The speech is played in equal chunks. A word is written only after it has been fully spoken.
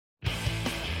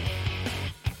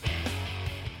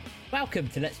Welcome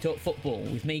to Let's Talk Football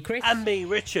with me, Chris. And me,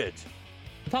 Richard.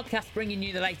 The podcast bringing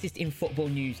you the latest in football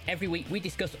news. Every week we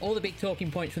discuss all the big talking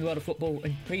points from the world of football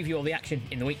and preview all the action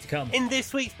in the week to come. In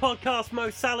this week's podcast, Mo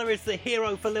Salah is the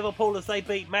hero for Liverpool as they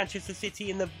beat Manchester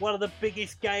City in one of the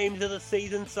biggest games of the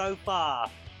season so far.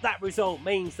 That result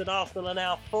means that Arsenal are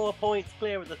now 4 points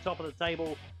clear at the top of the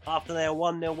table after their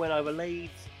 1-0 win over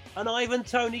Leeds. And Ivan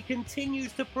Toney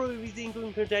continues to prove his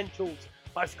England credentials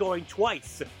by scoring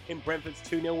twice in Brentford's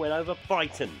 2-0 win over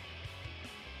Brighton.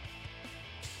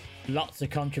 Lots of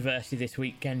controversy this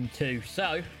weekend too,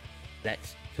 so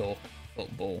let's talk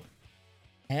football.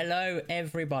 Hello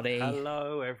everybody.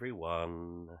 Hello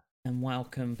everyone. And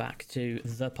welcome back to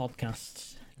the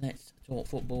podcast. Let's Talk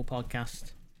Football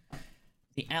podcast.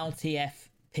 The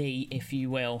LTFP, if you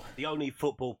will. The only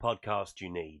football podcast you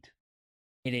need.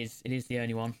 It is the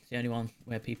only one. It's the only one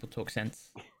where people talk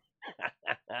sense.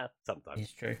 Sometimes.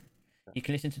 It's true. You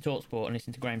can listen to TalkSport and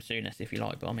listen to Graham Souness if you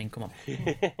like, but I mean, come on.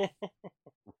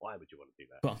 Why would you want to do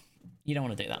that? Well, you don't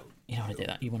want to do that. You don't want to do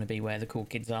that. You want to be where the cool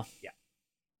kids are.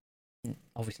 Yeah.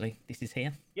 Obviously, this is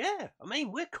here. Yeah, I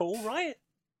mean, we're cool, right?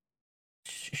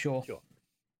 Sure. Sure.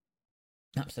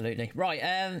 Absolutely.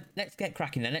 Right, let's get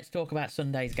cracking then. Let's talk about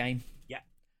Sunday's game. Yeah.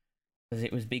 Because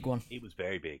it was a big one. It was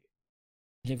very big.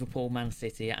 Liverpool, Man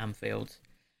City at Anfield.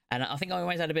 And I think I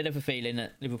always had a bit of a feeling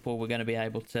that Liverpool were going to be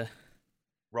able to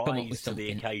come up with Rise to something.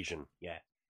 the occasion, yeah.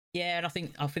 Yeah, and I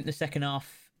think the second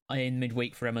half in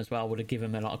midweek for them as well would have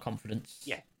given them a lot of confidence.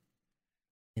 Yeah.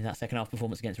 In that second half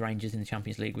performance against Rangers in the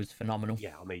Champions League was phenomenal.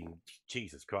 Yeah, I mean,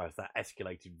 Jesus Christ, that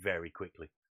escalated very quickly.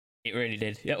 It really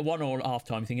did. Yeah, 1-1 half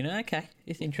time, thinking, okay,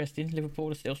 it's interesting.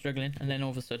 Liverpool are still struggling, and then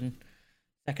all of a sudden,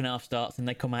 second half starts and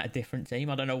they come out a different team.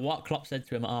 I don't know what Klopp said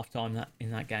to him at half time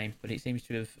in that game, but it seems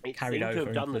to have carried over to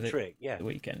have done into the trick, yeah. the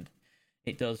weekend.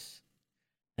 It does.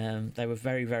 They were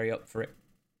very, very up for it.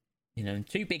 You know, and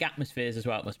two big atmospheres as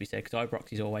well, it must be said, because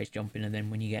Ibrox is always jumping, and then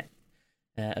when you get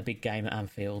a big game at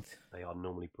Anfield, they are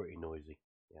normally pretty noisy.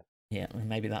 Yeah. Yeah, and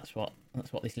maybe that's what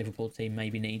this Liverpool team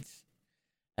maybe needs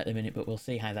at the minute, but we'll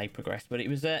see how they progress. But it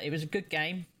was a good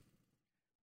game.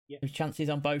 Yeah. There was chances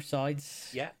on both sides.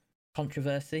 Yeah.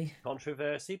 Controversy,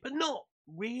 but not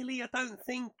really. I don't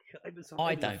think it was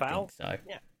I don't foul. think so.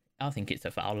 Yeah. I think it's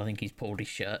a foul. I think he's pulled his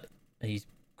shirt. He's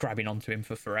grabbing onto him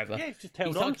for forever. Yeah, he's just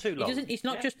held on too long. It's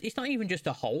not even just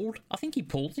a hold. I think he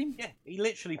pulls him. Yeah, he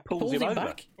literally pulls him over.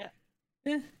 Back. Yeah.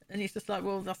 Yeah, and it's just like,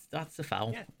 well, that's a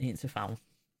foul. Yeah. It's a foul.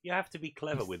 You have to be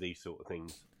clever with these sort of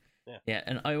things. Yeah. Yeah,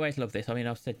 and I always love this. I mean,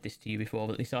 I've said this to you before,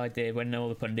 but this idea when all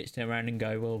the pundits turn around and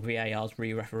go, well, VAR's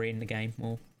re-refereeing the game.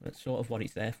 Well, that's sort of what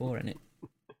it's there for, isn't it?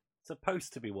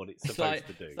 Supposed to be what it's supposed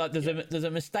to do. It's like there's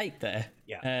a mistake there.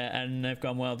 Yeah. And they've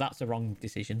gone, well, that's a wrong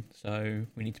decision, so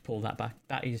we need to pull that back.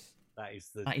 That is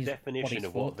the definition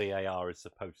of what VAR is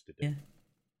supposed to do.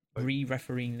 Yeah.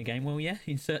 Re-refereeing the game. Well, yeah,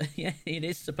 yeah, it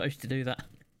is supposed to do that.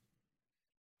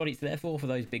 What it's there for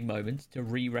those big moments, to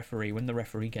re-referee when the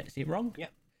referee gets it wrong. Yeah.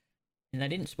 And they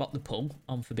didn't spot the pull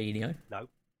on Fabinho. No.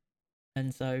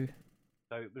 And so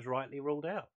it was rightly ruled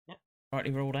out. Yeah.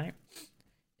 Rightly ruled out.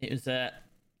 It was a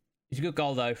good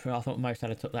goal though. I thought Mo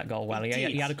Salah took that goal well.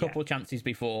 He had a couple of chances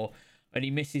before, and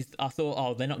he misses. I thought,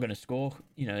 oh, they're not going to score.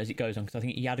 You know, as it goes on, because I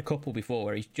think he had a couple before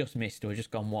where he's just missed or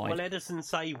just gone wide. Well, Edison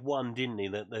saved one, didn't he?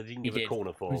 That they didn't give a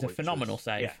corner for. It was a phenomenal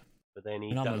save. Yeah. But then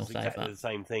he does exactly the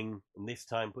same thing, and this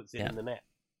time puts it in the net.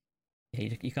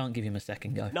 You can't give him a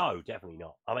second go. No, definitely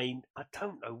not. I mean, I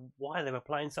don't know why they were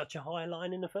playing such a high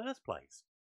line in the first place.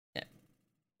 Yeah.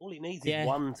 All it needs is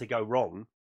one to go wrong.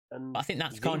 And I think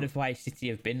that's kind of the way City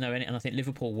have been, though, innit? And I think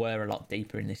Liverpool were a lot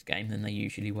deeper in this game than they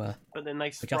usually were. But then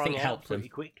they sprung out pretty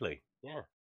quickly. Yeah.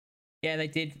 Yeah, they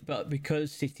did, but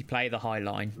because City play the high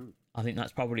line, I think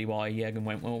that's probably why Jurgen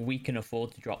went, well, we can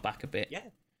afford to drop back a bit. Yeah.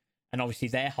 And obviously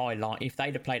their high line, if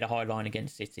they'd have played a high line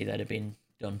against City, they'd have been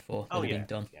done for. They'd have been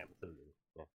done. Yeah, absolutely.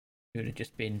 Yeah.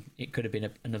 It could have been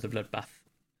another bloodbath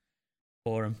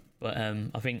for them. But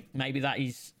I think maybe that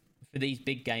is, for these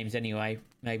big games anyway,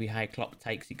 maybe how Klopp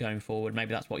takes it going forward.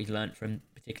 Maybe that's what he's learnt from,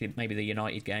 particularly maybe the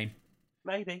United game.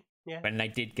 Maybe, yeah. When they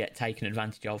did get taken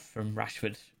advantage of from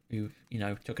Rashford, who,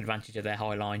 took advantage of their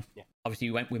high line. Yeah. Obviously,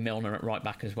 we went with Milner at right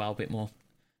back as well, a bit more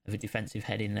of a defensive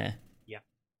head in there. Yeah.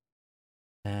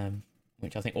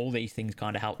 Which I think all these things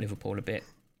kind of helped Liverpool a bit.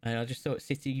 And I just thought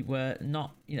City were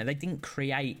not, they didn't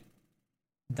create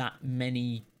that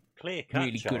many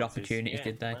really good opportunities,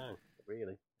 did they? No,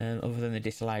 really. Other than the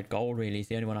disallowed goal, really, is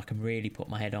the only one I can really put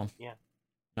my head on. Yeah.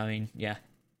 I mean, yeah.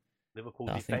 Liverpool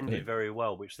defended very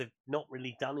well, which they've not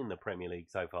really done in the Premier League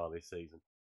so far this season.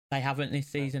 They haven't this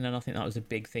season, and I think that was a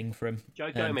big thing for him.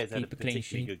 Joe Gomez had a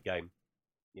particularly good game.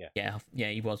 Yeah,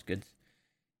 he was good.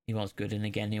 He was good, and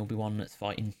again, he'll be one that's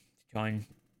fighting to try and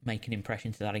make an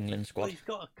impression to that England squad. Well, he's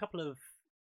got a couple of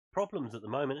problems at the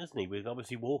moment, hasn't he? With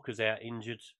obviously Walker's out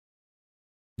injured.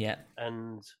 Yeah.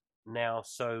 And now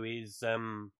so is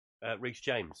Reece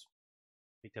James.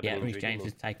 Reece James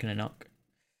has taken a knock.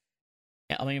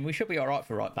 Yeah, I mean, we should be all right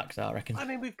for right backs, I reckon. I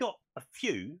mean, we've got a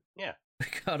few, yeah.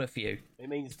 We've got a few. It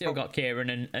means still got Kieran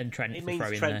and Trent to throw in there.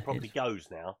 It means Trent probably goes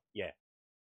now, yeah.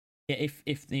 Yeah,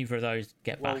 if neither of those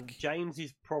get back. James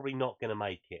is probably not going to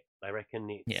make it. I reckon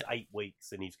it's 8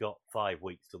 weeks and he's got 5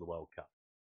 weeks till the World Cup.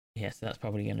 Yeah, so that's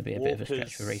probably going to be a bit of a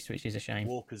stretch for Reece, which is a shame.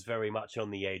 Walker's very much on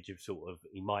the edge of sort of,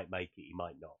 he might make it, he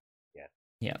might not. Yeah.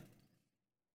 Yeah.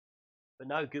 But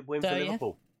no, good win for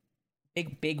Liverpool.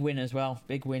 Big win as well.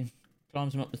 Big win.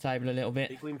 Climbs them up the table a little bit.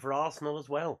 Big win for Arsenal as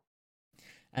well.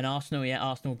 And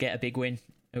Arsenal get a big win,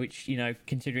 which,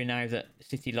 considering now that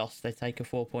City lost, they take a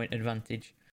 4-point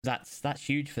advantage. That's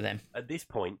huge for them. At this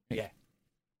point, yeah.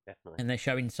 Definitely. And they're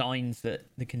showing signs that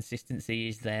the consistency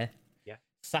is there. Yeah.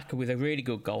 Saka with a really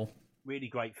good goal. Really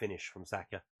great finish from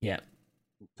Saka. Yeah.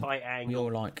 Tight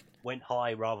angle. Went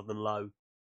high rather than low.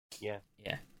 Yeah.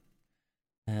 Yeah.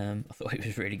 I thought it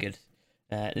was really good.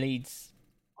 Leeds.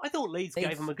 I thought Leeds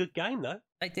gave them a good game, though.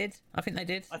 They did. I think they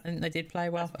did. I think they did play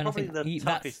well. That's probably the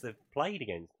toughest they've played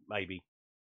against, maybe.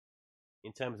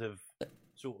 In terms of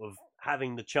sort of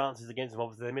having the chances against them.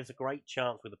 Obviously, they missed a great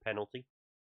chance with a penalty.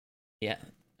 Yeah.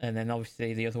 And then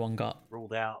obviously the other one got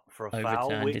ruled out for a foul.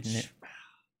 Didn't it?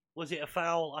 Was it a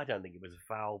foul? I don't think it was a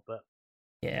foul, but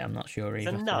yeah, I'm not sure either.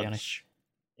 It's a nudge.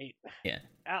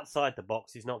 Outside the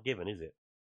box is not given, is it?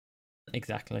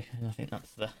 Exactly, and I think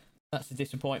that's the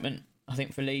disappointment. I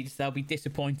think for Leeds, they'll be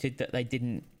disappointed that they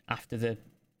didn't after the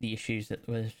issues that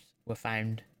were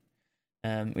found.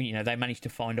 They managed to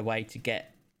find a way to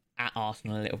get at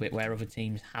Arsenal a little bit where other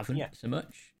teams haven't so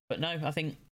much. But no, I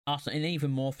think Arsenal, and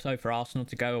even more so for Arsenal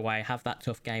to go away, have that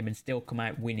tough game and still come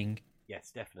out winning.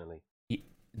 Yes, definitely.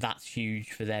 That's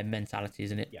huge for their mentality,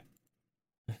 isn't it? Yeah.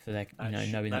 For their,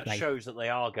 knowing that shows that they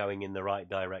are going in the right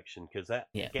direction, because that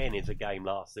again is a game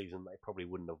last season they probably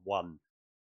wouldn't have won.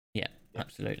 Yeah,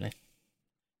 absolutely.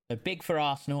 So big for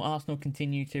Arsenal. Arsenal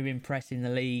continue to impress in the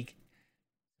league.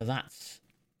 So that's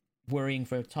worrying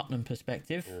for a Tottenham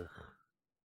perspective. Ugh.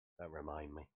 Don't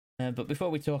remind me. But before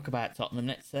we talk about Tottenham,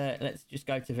 let's just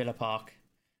go to Villa Park.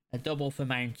 A double for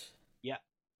Mount. Yeah.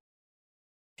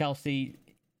 Chelsea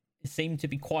seem to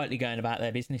be quietly going about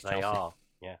their business. They are,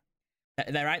 yeah.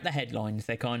 They're out the headlines.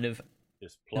 They're kind of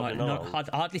just plodding on.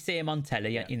 Hardly see them on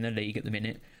telly in the league at the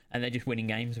minute, and they're just winning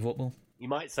games of football. You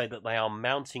might say that they are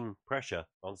mounting pressure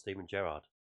on Steven Gerrard.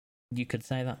 You could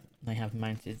say that. They have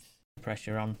mounted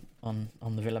pressure on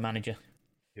the Villa manager.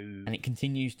 And it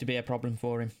continues to be a problem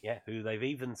for him. Yeah, who they've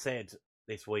even said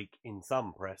this week in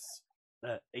some press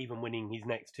that even winning his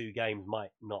next 2 games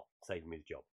might not save him his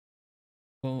job.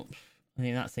 Well, I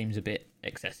mean, that seems a bit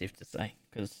excessive to say,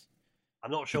 because I'm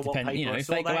not sure what paper I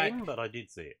saw that in, but I did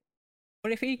see it.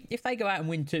 Well, if they go out and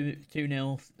win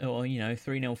 2-0 or 3-0,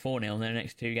 4-0 in their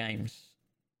next 2 games,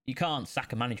 you can't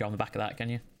sack a manager on the back of that, can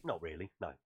you? Not really,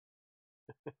 no.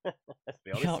 Let's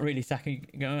be honest. You can't really sack him.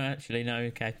 Actually, no,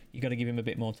 okay. You've got to give him a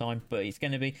bit more time. But it's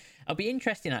going to be... It'll be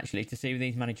interesting, actually, to see with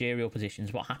these managerial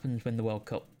positions what happens when the World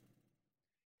Cup.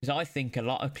 Because I think a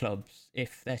lot of clubs,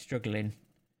 if they're struggling,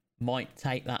 might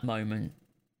take that moment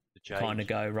to kind of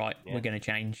go, right, we're going to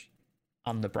change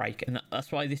on the break. And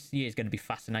that's why this year is going to be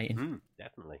fascinating.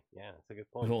 Definitely. Yeah, that's a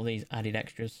good point. With all these added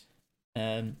extras.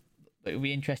 It'll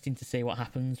be interesting to see what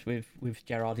happens with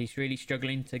Gerrard. He's really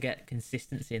struggling to get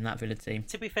consistency in that Villa team.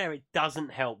 To be fair, it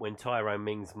doesn't help when Tyrone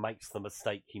Mings makes the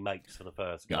mistake he makes for the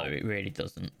first goal. No, it really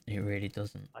doesn't. It really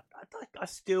doesn't.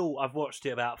 I've watched it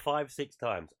about 5-6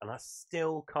 times, and I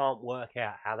still can't work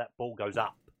out how that ball goes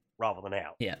up rather than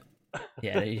out. Yeah,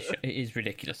 it is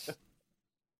ridiculous.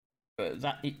 But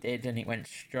that it did, and it went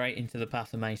straight into the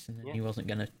path of Mason, and he wasn't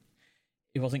gonna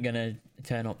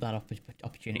turn up that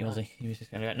opportunity, was he? He was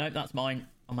just going to go, no, that's mine.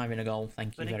 I'm having a goal.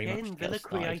 Thank you very much. But again, Villa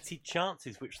created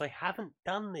chances, which they haven't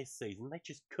done this season. They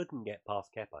just couldn't get past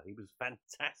Kepa. He was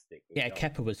fantastic. Yeah,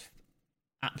 Kepa was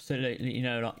absolutely,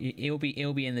 he'll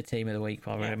be in the team of the week,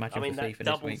 probably. Yeah. I mean, that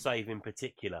double save in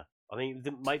particular. I mean,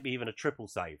 maybe even a triple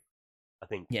save, I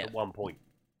think, at one point.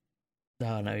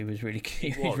 Oh, no, he was really good.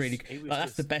 He was really good.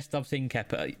 That's the best I've seen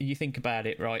Kepa. You think about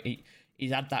it, right?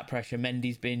 He's had that pressure.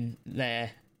 Mendy's been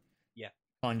there,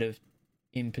 kind of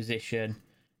in position,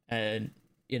 and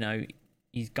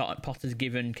he's got Potter's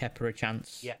given Kepa a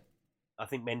chance. Yeah, I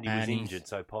think Mendy was injured,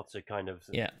 so Potter kind of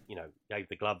gave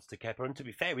the gloves to Kepa. And to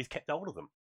be fair, he's kept hold of them.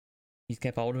 He's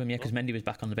kept hold of him, because Mendy was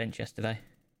back on the bench yesterday.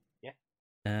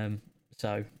 Yeah.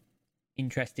 So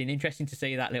interesting to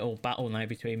see that little battle now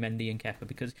between Mendy and Kepa,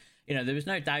 because there was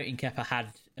no doubting Kepa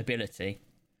had ability.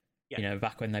 Yeah.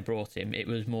 Back when they brought him, it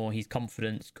was more his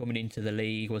confidence coming into the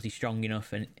league. Was he strong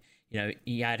enough? And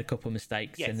he had a couple of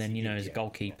mistakes, and then as a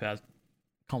goalkeeper,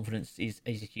 confidence is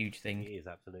a huge thing. It is,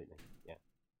 absolutely. Yeah.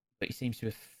 But he seems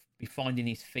to be finding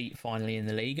his feet finally in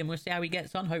the league, and we'll see how he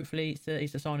gets on. Hopefully,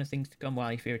 it's a sign of things to come. Well,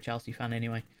 if you're a Chelsea fan,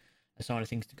 anyway, a sign of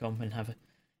things to come. And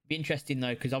be interesting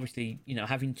though, because obviously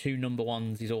having two number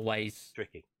ones is always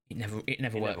tricky. It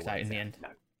never works out in the end. No.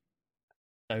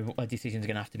 So a decision's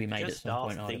going to have to be made at some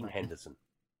point. Dean Henderson.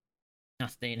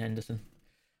 That's Dean Henderson.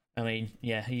 I mean,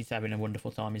 yeah, he's having a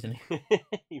wonderful time, isn't he?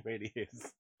 He really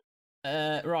is.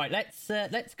 Right,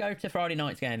 let's go to Friday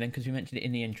night's game then, because we mentioned it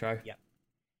in the intro.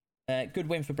 Yeah. Good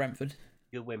win for Brentford.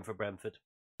 Good win for Brentford.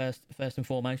 First and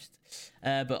foremost.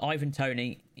 But Ivan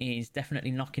Toney is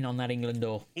definitely knocking on that England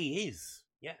door. He is,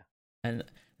 yeah. And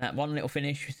that one little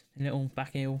finish, little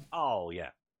back heel. Oh, yeah.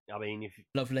 I mean,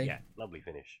 lovely. Yeah, lovely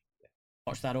finish. Yeah.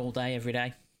 Watch that all day, every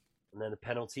day. And then the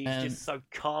penalties, just so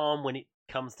calm when it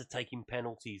comes to taking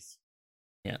penalties.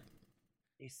 Yeah.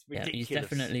 It's ridiculous. Yeah, he's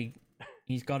definitely...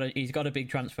 He's got a big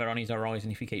transfer on his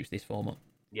horizon if he keeps this form up.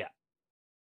 Yeah.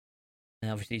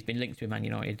 And obviously he's been linked with Man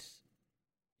United.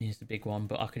 He's the big one,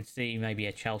 but I could see maybe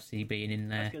a Chelsea being in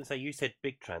there. I was going to say, you said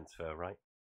big transfer, right?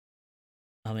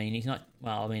 I mean, he's not...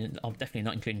 Well, I mean, I'm definitely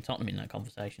not including Tottenham in that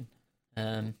conversation.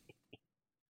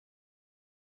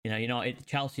 United,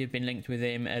 Chelsea have been linked with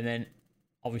him, and then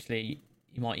obviously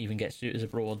you might even get suitors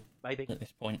abroad. Maybe at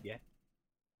this point. Yeah.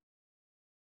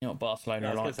 Barcelona.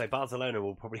 I was going to say Barcelona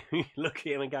will probably look at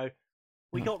him and go,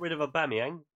 "We got rid of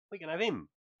Aubameyang. We can have him."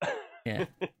 Yeah.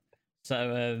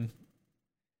 So,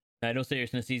 in all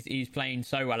seriousness, he's playing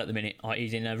so well at the minute.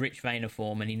 He's in a rich vein of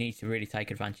form, and he needs to really take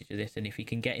advantage of this. And if he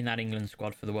can get in that England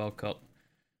squad for the World Cup,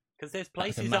 because there's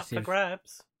places up for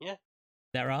grabs. Yeah.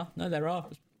 There are,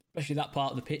 especially that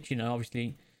part of the pitch.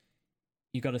 Obviously,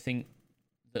 you got to think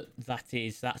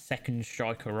that second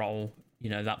striker role.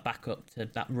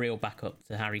 That real backup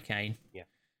to Harry Kane. Yeah.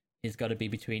 Is got to be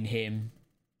between him,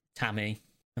 Tammy,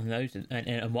 and those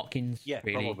and Watkins. Yeah,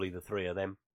 really. Probably the three of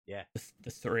them. Yeah. The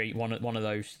three, one of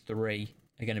those three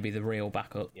are going to be the real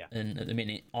backup. Yeah. And at the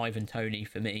minute, Ivan Toney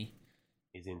for me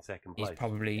is in second place. He's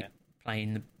probably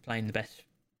playing the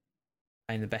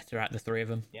better out of the three of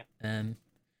them. Yeah.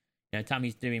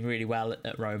 Tammy's doing really well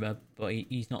at Roma, but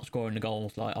he's not scoring the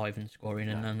goals like Ivan's scoring,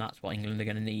 and that's what England are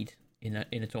going to need in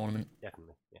a tournament.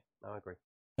 Definitely. Yeah. No, I agree.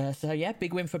 So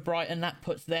big win for Brighton. That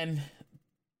puts them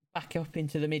back up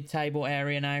into the mid-table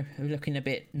area now. Looking a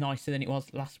bit nicer than it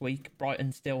was last week.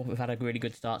 Brighton still have had a really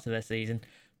good start to their season,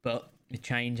 but the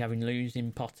change, having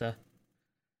losing Potter,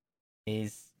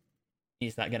 is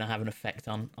that going to have an effect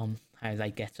on how they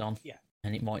get on? Yeah.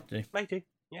 And it might do. Might do,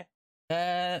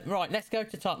 yeah. Right, let's go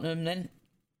to Tottenham then.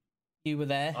 You were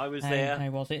there. I was there. How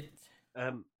was it?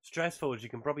 Stressful, as you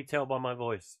can probably tell by my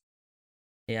voice.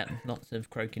 Yeah, lots of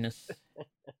croakiness.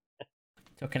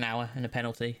 Took an hour and a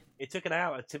penalty. It took an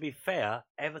hour. To be fair,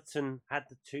 Everton had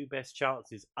the two best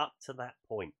chances up to that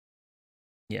point.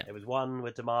 Yeah. There was one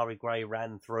where Damari Gray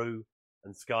ran through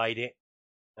and skied it.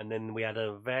 And then we had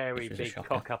a very big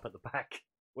cock up at the back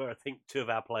where I think two of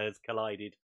our players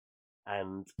collided.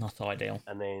 And not ideal.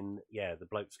 And then, the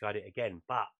bloke skied it again.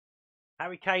 But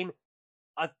Harry Kane,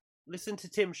 I listened to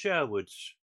Tim Sherwood,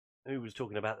 who was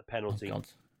talking about the penalty. Oh, God.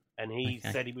 And he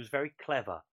said he was very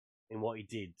clever in what he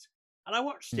did. And I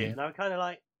watched it, and I was kind of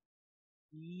like,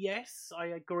 yes, I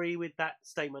agree with that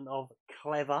statement of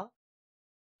clever.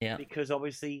 Yeah. Because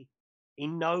obviously he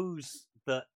knows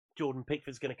that Jordan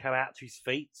Pickford's going to come out to his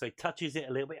feet, so he touches it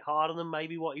a little bit harder than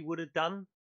maybe what he would have done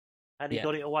had he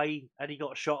got it away, had he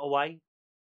got a shot away.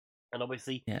 And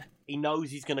obviously he knows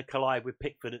he's going to collide with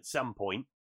Pickford at some point.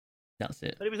 That's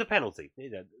it. But it was a penalty.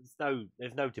 There's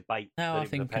no debate. No, I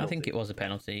think it was a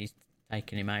penalty. He's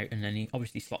taking him out, and then he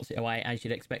obviously slots it away as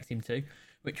you'd expect him to.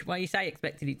 Which, you say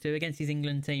expected it to against his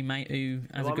England teammate who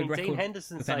has a good record. Dean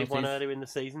Henderson saved one earlier in the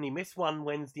season. He missed one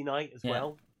Wednesday night as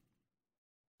well.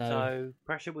 So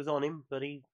pressure was on him, but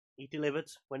he delivered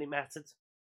when it mattered.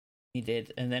 He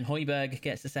did, and then Højbjerg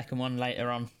gets the second one later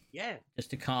on. Yeah,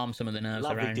 just to calm some of the nerves.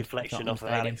 Lovely around deflection off of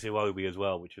Alex Iwobi as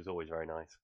well, which was always very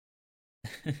nice.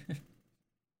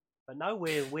 But no,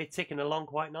 we're ticking along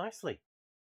quite nicely.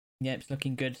 Yeah, it's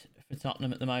looking good for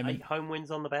Tottenham at the moment. 8 home wins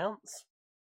on the bounce.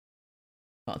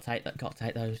 Got to take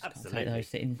those. Absolutely. Got to take those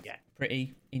sitting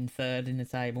pretty in third in the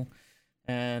table.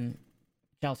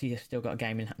 Chelsea have still got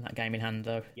that game in hand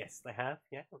though. Yes, they have.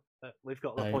 Yeah, but we've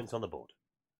got the points on the board.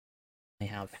 They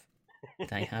have.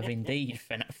 They have indeed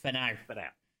for now. For now,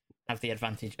 have the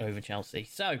advantage over Chelsea.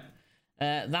 So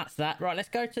That's that. Right, let's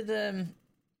go to the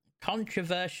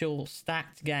controversial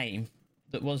stacked game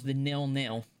that was the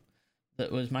 0-0.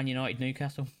 That was Man United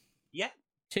Newcastle. Yeah.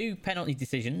 2 penalty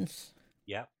decisions.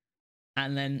 Yeah.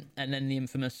 And then the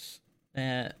infamous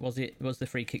was the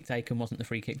free kick taken? Wasn't the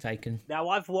free kick taken? Now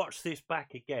I've watched this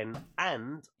back again,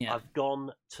 and I've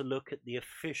gone to look at the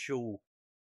official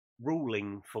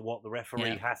ruling for what the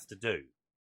referee has to do.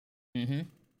 Mm-hmm.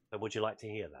 So would you like to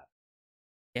hear that?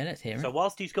 Yeah, let's hear it. So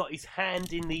whilst he's got his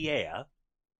hand in the air,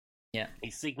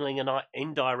 he's signalling an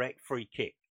indirect free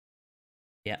kick.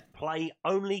 Yeah. Play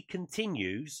only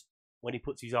continues when he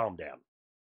puts his arm down.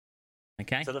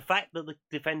 Okay. So the fact that the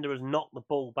defender has knocked the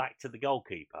ball back to the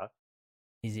goalkeeper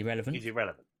is irrelevant.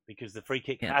 Because the free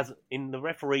kick hasn't, in the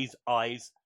referee's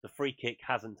eyes, the free kick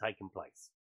hasn't taken place.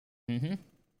 Mm-hmm.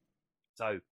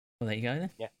 So. Well, there you go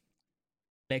then. Yeah.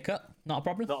 Clear cut. Not a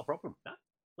problem. Not a problem. No.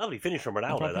 Lovely finish from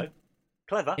Ronaldo, though.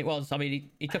 Clever. It was. I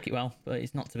mean, he took it well, but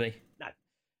it's not to be. No.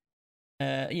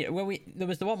 There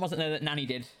was the one, wasn't there, that Nani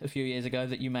did a few years ago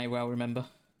that you may well remember.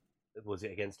 Was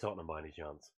it against Tottenham by any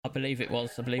chance? I believe it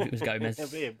was. I believe it was Gomez.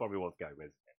 It probably was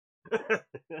Gomez.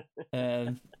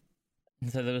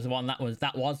 So there was one that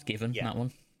was given. That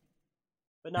one.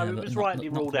 But no, it was rightly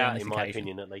ruled out, in my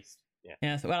opinion, at least.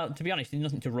 Yeah. So, well, to be honest, there's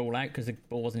nothing to rule out because the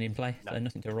ball wasn't in play. So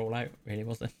nothing to rule out, really,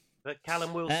 was there? But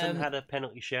Callum Wilson had a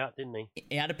penalty shout, didn't he?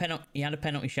 He had a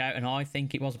penalty shout, and I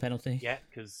think it was a penalty. Yeah,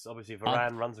 because obviously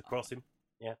Varane runs across him.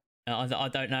 Yeah. I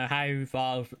don't know how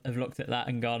VAR have looked at that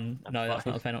and gone, no, that's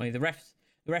not a penalty. The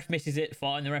ref misses it,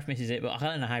 fine. The ref misses it, but I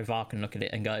don't know how VAR can look at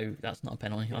it and go, that's not a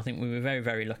penalty. Yeah. I think we were very,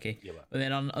 very lucky. Yeah, but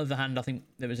then on the other hand, I think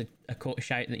there was a court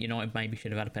shout that United maybe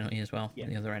should have had a penalty as well at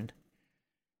the other end.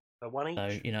 So one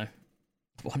each.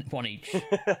 So one each.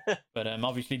 But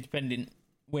obviously, depending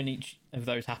when each of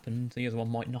those happened, the other one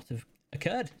might not have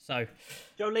occurred. So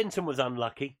Joe Linton was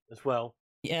unlucky as well.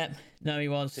 Yeah, no, he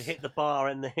was. To hit the bar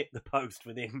and then hit the post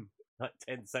within like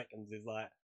 10 seconds is like.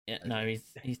 Yeah, no,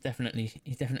 he's definitely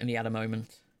had a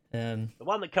moment. The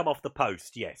one that come off the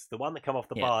post, yes. The one that come off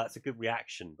the bar, that's a good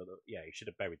reaction. But he should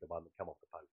have buried the one that come off the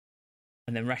post.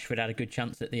 And then Rashford had a good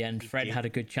chance at the end. Fred had a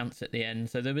good chance at the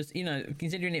end. So there was,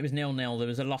 considering it was 0-0, there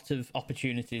was a lot of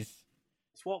opportunities.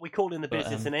 It's what we call in the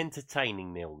business an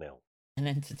entertaining 0-0. An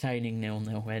entertaining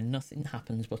 0-0 where nothing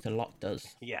happens but a lot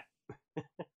does. Yeah.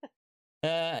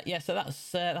 So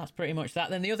that's pretty much that.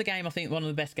 Then the other game, I think one of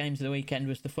the best games of the weekend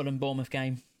was the Fulham Bournemouth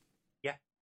game. Yeah.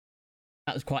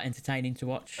 That was quite entertaining to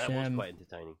watch. That was quite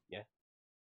entertaining, yeah.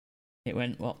 It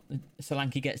went,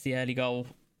 Solanke gets the early goal.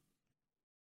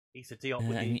 Issa Diop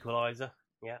with the equaliser,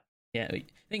 yeah. Yeah, the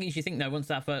thing is, you think, once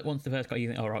the first goal, you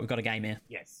think, all right, we've got a game here.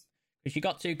 Yes. Because you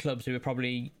got two clubs who are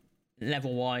probably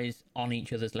level-wise on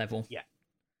each other's level. Yeah.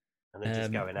 And they're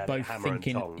just going at it, hammer and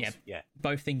tongs. Yeah.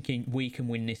 Both thinking we can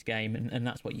win this game, and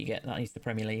that's what you get. That is the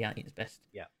Premier League at its best.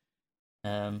 Yeah.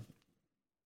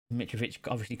 Mitrovic,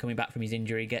 obviously coming back from his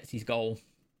injury, gets his goal.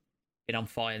 Been on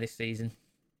fire this season.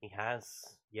 He has,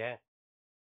 yeah.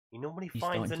 He normally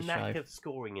finds a knack of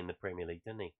scoring in the Premier League,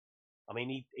 doesn't he? I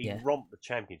mean, he romped the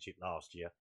Championship last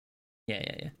year.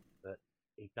 Yeah. But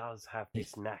he does have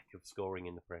this knack of scoring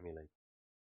in the Premier League.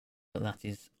 But that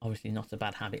is obviously not a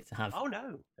bad habit to have. Oh,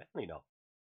 no, definitely not.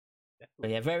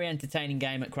 But yeah, very entertaining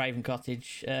game at Craven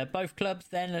Cottage. Both clubs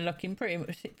then are looking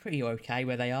pretty okay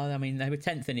where they are. I mean, they were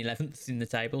 10th and 11th in the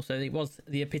table, so it was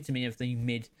the epitome of the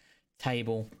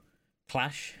mid-table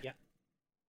clash. Yeah.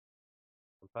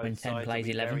 When 10 plays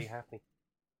 11. Very happy.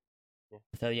 Yeah.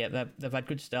 So yeah, they've had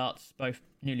good starts, both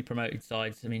newly promoted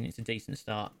sides. I mean, it's a decent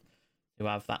start to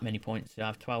have that many points. To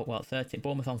have 13.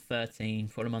 Bournemouth on 13,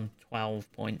 Fulham on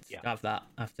 12 points. Yeah. To have that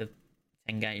after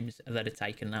 10 games, they'd have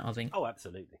taken that, I think. Oh,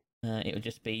 absolutely. It would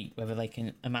just be whether they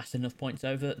can amass enough points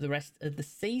over the rest of the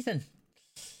season.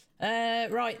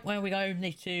 Right, where we go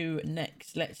to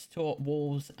next, let's talk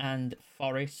Wolves and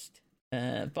Forest.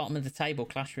 Bottom of the table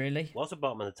clash, really. Was a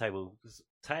bottom of the table.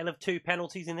 Tale of two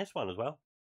penalties in this one as well.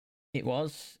 It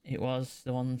was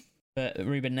the one that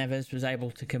Ruben Neves was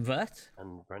able to convert.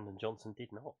 And Brendan Johnson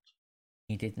did not.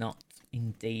 He did not,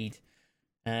 indeed.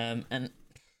 And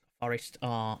Forest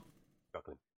are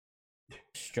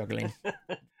struggling.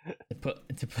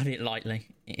 to put it lightly,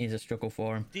 it is a struggle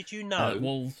for him. Did you know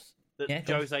Wolves that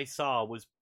Jose Sarr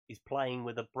is playing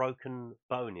with a broken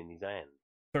bone in his hand?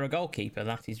 For a goalkeeper,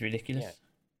 that is ridiculous.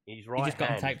 Yeah. His right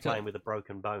hand is playing with a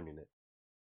broken bone in it.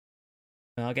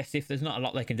 I guess if there's not a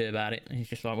lot they can do about it, he's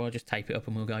just like, well, just tape it up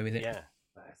and we'll go with it. Yeah,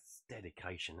 that's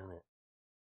dedication, isn't it?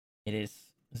 It is.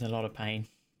 There's a lot of pain.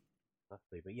 Must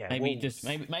be, but yeah, maybe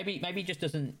he just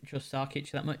doesn't trust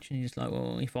Sarkic that much, and he's just like,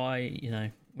 well, if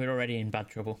we're already in bad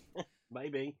trouble.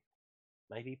 maybe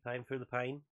playing through the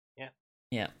pain. Yeah.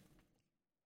 Yeah.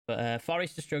 But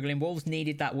Forest are struggling. Wolves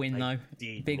needed that win, though.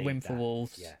 Big win for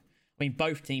Wolves. Yeah. I mean,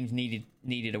 both teams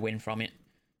needed a win from it.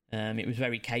 It was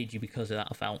very cagey because of that,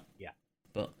 I felt. Yeah.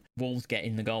 But Wolves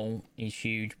getting the goal is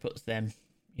huge. Puts them,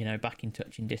 back in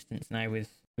touching distance now with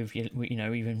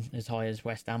even as high as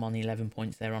West Ham on the 11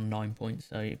 points. They're on 9 points,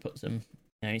 so it puts them.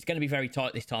 It's going to be very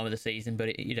tight this time of the season,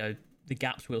 but the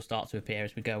gaps will start to appear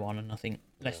as we go on, and I think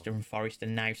Leicester and Forest are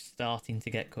now starting to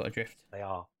get cut adrift. They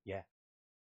are, yeah.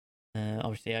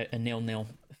 Obviously, a 0-0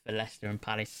 for Leicester and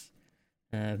Palace.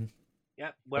 Yeah,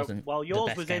 well, while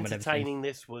yours was entertaining,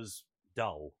 this was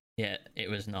dull. Yeah, it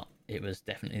was not. It was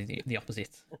definitely the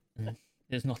opposite.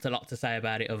 There's not a lot to say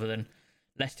about it other than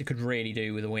Leicester could really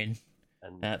do with a win.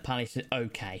 And Palace is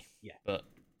okay, yeah, but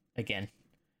again,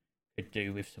 could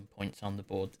do with some points on the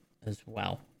board as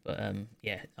well. But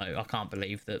I can't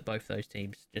believe that both those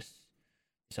teams just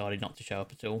decided not to show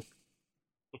up at all.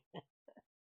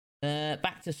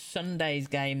 Back to Sunday's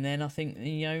game then. I think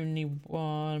the only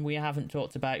one we haven't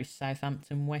talked about is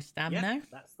Southampton West Ham now.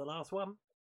 That's the last one.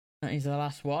 That is the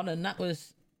last one, and that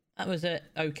was an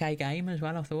okay game as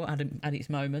well, I thought, had its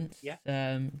moments. Yeah.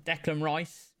 Declan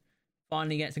Rice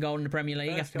finally gets a goal in the Premier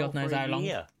League after God knows how long.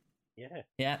 Yeah.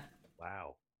 Yeah.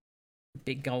 Wow.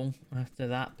 Big goal after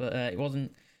that, but it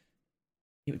wasn't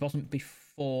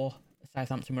before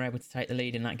Southampton were able to take the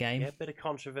lead in that game. Yeah, a bit of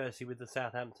controversy with the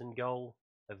Southampton goal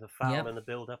of the foul and the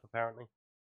build-up, apparently.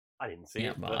 I didn't see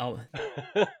it. But...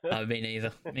 me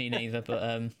neither.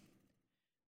 But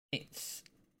it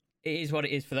is what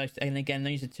it is for those. And again,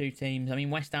 these are two teams. I mean,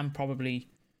 West Ham probably.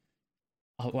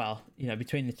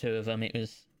 Between the two of them, it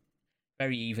was a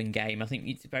very even game. I think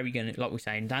it's very going to, like we're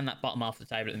saying, down that bottom half of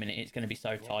the table at the minute, it's going to be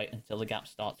so tight until the gaps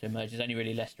start to emerge. There's only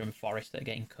really Leicester and Forest that are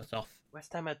getting cut off.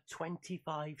 West Ham had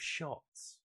 25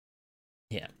 shots.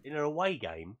 Yeah. In an away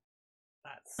game,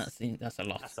 that's a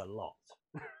lot. That's a lot.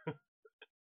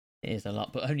 It is a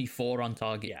lot, but only 4 on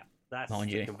target. Yeah, that's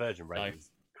the conversion rate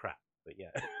is crap. But yeah,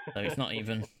 so it's not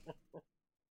even.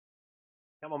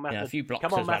 Come on, a few blocks.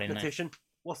 Come on, mathematician.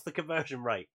 What's the conversion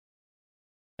rate?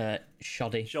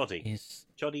 Shoddy. Shoddy is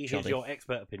your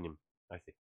expert opinion, I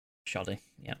think. Shoddy,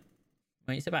 yeah.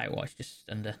 I mean, it's about it's just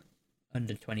under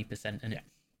 20%, isn't it?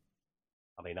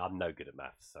 I mean, I'm no good at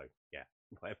maths, so yeah.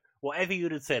 Whatever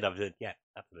you'd have said, I've said, yeah,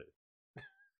 absolutely.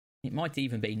 It might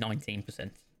even be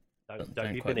 19%.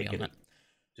 Don't be finicky.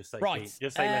 Just say less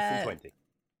than 20.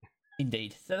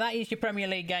 Indeed. So that is your Premier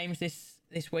League games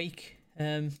this week.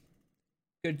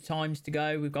 Good times to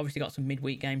go. We've obviously got some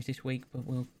midweek games this week, but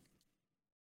we'll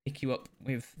pick you up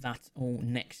with that all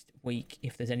next week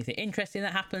if there's anything interesting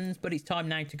that happens. But it's time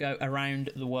now to go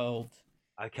around the world.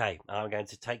 Okay, I'm going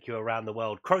to take you around the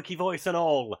world, croaky voice and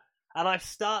all. And I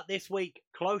start this week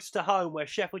close to home, where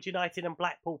Sheffield United and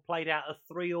Blackpool played out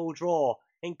a 3-3 draw,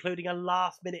 including a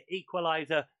last-minute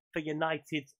equaliser for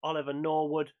United's Oliver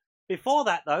Norwood. Before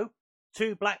that, though,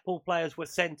 2 Blackpool players were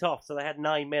sent off, so they had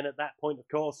 9 men at that point, of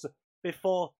course,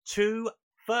 before 2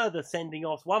 further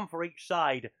sending-offs, 1 for each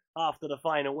side, after the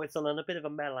final whistle, and a bit of a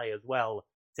melee as well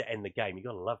to end the game. You've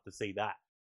got to love to see that.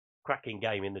 Cracking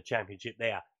game in the Championship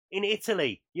there. In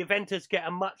Italy, Juventus get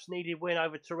a much-needed win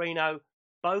over Torino.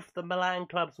 Both the Milan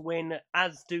clubs win,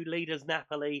 as do leaders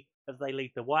Napoli, as they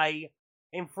lead the way.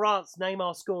 In France,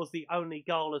 Neymar scores the only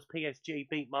goal as PSG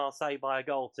beat Marseille by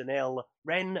 1-0.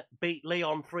 Rennes beat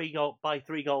Lyon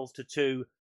 3-2,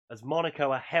 as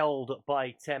Monaco are held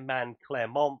by 10-man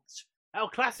Clermont. El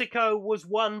Clasico was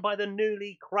won by the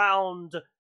newly crowned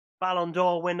Ballon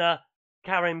d'Or winner,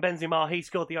 Karim Benzema. He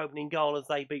scored the opening goal as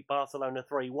they beat Barcelona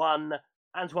 3-1.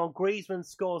 Antoine Griezmann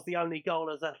scores the only goal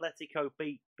as Atletico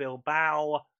beat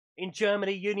Bilbao. In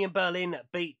Germany, Union Berlin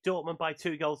beat Dortmund by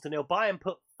 2-0. Bayern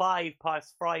put 5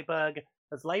 past Freiburg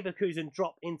as Leverkusen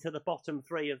drop into the bottom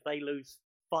 3 as they lose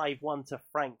 5-1 to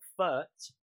Frankfurt.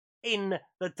 In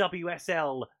the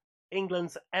WSL,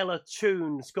 England's Ella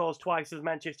Toone scores twice as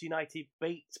Manchester United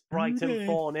beat Brighton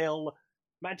 4-0.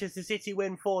 Manchester City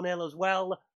win 4-0 as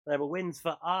well. There were wins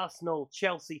for Arsenal,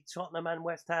 Chelsea, Tottenham and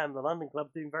West Ham. The London club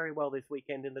doing very well this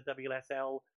weekend in the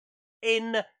WSL.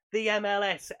 In the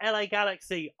MLS, LA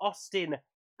Galaxy, Austin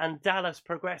and Dallas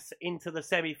progress into the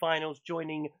semi-finals,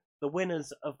 joining the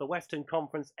winners of the Western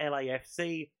Conference,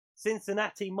 LAFC.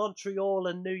 Cincinnati, Montreal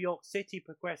and New York City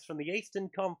progress from the Eastern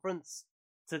Conference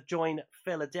to join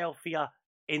Philadelphia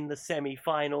in the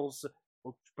semi-finals.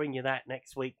 We'll bring you that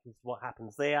next week, is what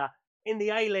happens there. In the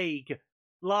A-League,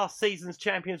 last season's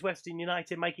champions Western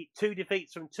United make it 2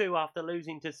 defeats from 2 after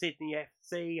losing to Sydney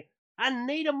FC. And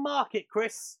Needham Market,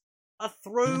 Chris, are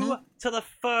through to the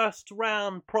first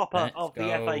round proper of the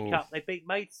FA Cup. They beat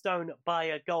Maidstone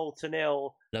by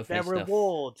 1-0. Lovely Their stuff.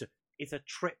 reward is a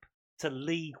trip to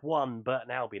League One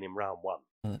Burton Albion in round 1.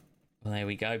 Well, there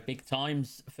we go. Big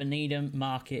times for Needham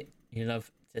Market. You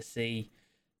love to see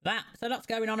that. So lots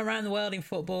going on around the world in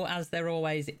football, as there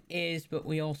always is. But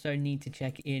we also need to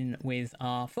check in with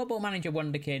our football manager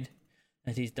wonder kid,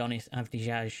 as is Donis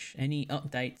Avdijaj. Any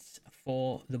updates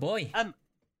for the boy? An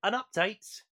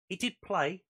update. He did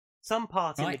play some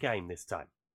part in the game this time.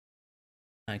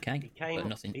 Okay, but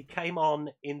nothing. He came on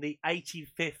in the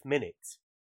 85th minute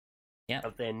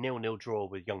of their 0-0 draw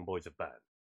with Young Boys of Burn.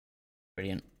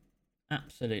 Brilliant.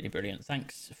 Absolutely brilliant.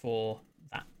 Thanks for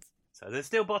that. So they're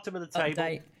still bottom of the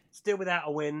table, still without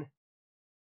a win.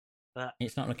 But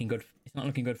it's not looking good. It's not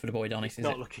looking good for the boy, Donis, is it? It's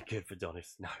not looking good for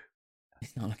Donis, no.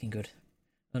 It's not looking good.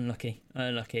 Unlucky.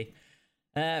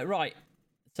 Right.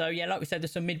 So, yeah, like we said,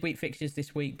 there's some midweek fixtures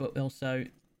this week, but also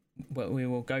we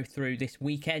will go through this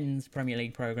weekend's Premier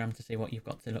League programme to see what you've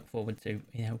got to look forward to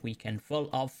in a weekend full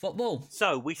of football.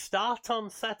 So we start on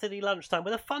Saturday lunchtime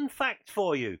with a fun fact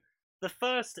for you. The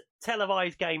first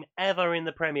televised game ever in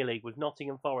the Premier League was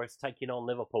Nottingham Forest taking on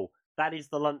Liverpool. That is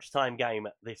the lunchtime game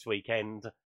this weekend.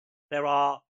 There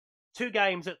are 2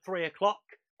 games at 3 o'clock.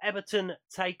 Everton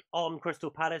take on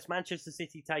Crystal Palace. Manchester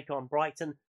City take on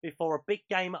Brighton. Before a big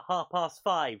game at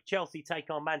 5:30. Chelsea take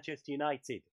on Manchester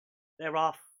United. There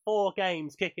are 4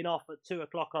 games kicking off at 2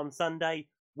 o'clock on Sunday.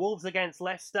 Wolves against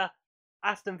Leicester.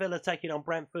 Aston Villa taking on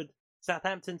Brentford.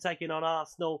 Southampton taking on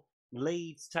Arsenal.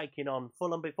 Leeds taking on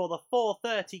Fulham before the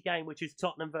 4:30 game, which is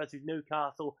Tottenham versus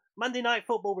Newcastle. Monday Night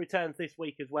Football returns this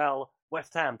week as well.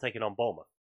 West Ham taking on Bournemouth.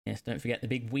 Yes, don't forget the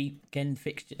big weekend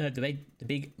fixture, the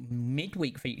big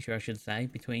midweek feature, I should say,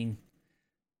 between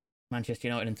Manchester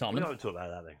United and Tottenham. We won't talk about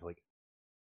that next week.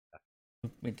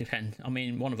 It depends. I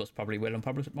mean, one of us probably will, and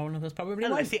one of us probably won't.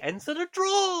 Unless it ends at a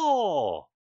draw.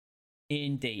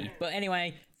 Indeed. But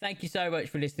anyway, thank you so much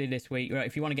for listening this week. Right,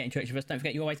 if you want to get in touch with us, don't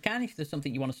forget you always can. If there's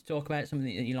something you want us to talk about, something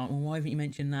that you're like, well, why haven't you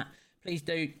mentioned that? Please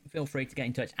do feel free to get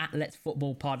in touch at Let's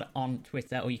Football Pod on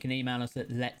Twitter, or you can email us at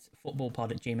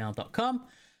letsfootballpod@gmail.com.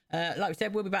 Like we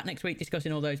said, we'll be back next week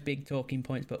discussing all those big talking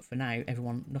points. But for now,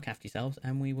 everyone, look after yourselves,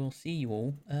 and we will see you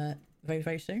all very,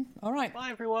 very soon. All right.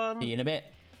 Bye, everyone. See you in a bit.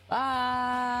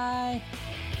 Bye.